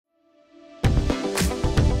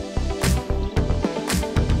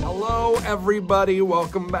everybody?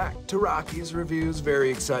 Welcome back to Rocki's Reviews. Very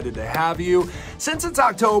excited to have you. Since it's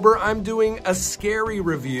October, I'm doing a scary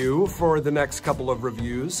review for the next couple of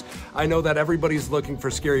reviews. I know that everybody's looking for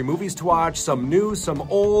scary movies to watch, some new, some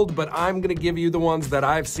old, but I'm gonna give you the ones that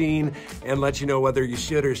I've seen and let you know whether you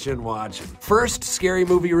should or shouldn't watch it. First scary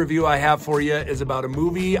movie review I have for you is about a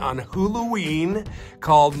movie on HULUWEEN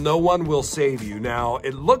called No One Will Save You. Now,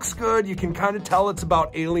 it looks good. You can kind of tell it's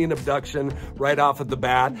about alien abduction right off of the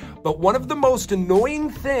bat. But one of the most annoying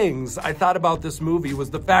things I thought about this movie was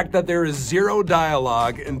the fact that there is zero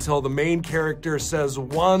dialogue until the main character says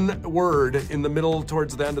one word in the middle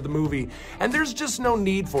towards the end of the movie. And there's just no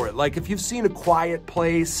need for it. Like if you've seen A Quiet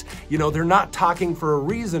Place, you know, they're not talking for a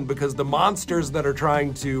reason because the monsters that are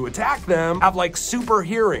trying to attack them have like super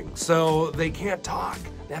hearing, so they can't talk.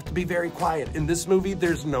 They have to be very quiet. In this movie,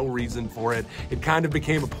 there's no reason for it. It kind of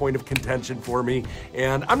became a point of contention for me.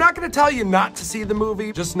 And I'm not gonna tell you not to see the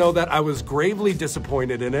movie. Just know that I was gravely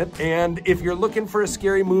disappointed in it. And if you're looking for a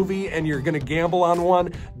scary movie and you're gonna gamble on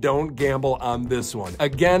one, don't gamble on this one.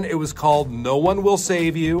 Again, it was called No One Will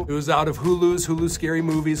Save You. It was out of Hulu's Hulu Scary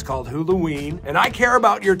Movies called HULUWEEN. And I care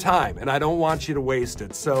about your time and I don't want you to waste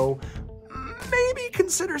it. So maybe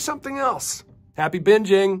consider something else. Happy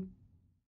binging.